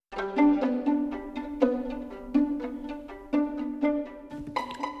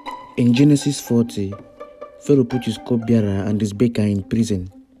In Genesis 40, Pharaoh put his cupbearer and his baker in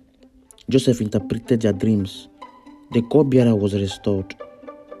prison. Joseph interpreted their dreams. The cupbearer was restored,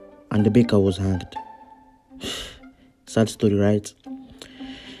 and the baker was hanged. Sad story, right?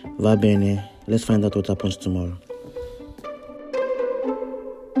 Va bene. Let's find out what happens tomorrow.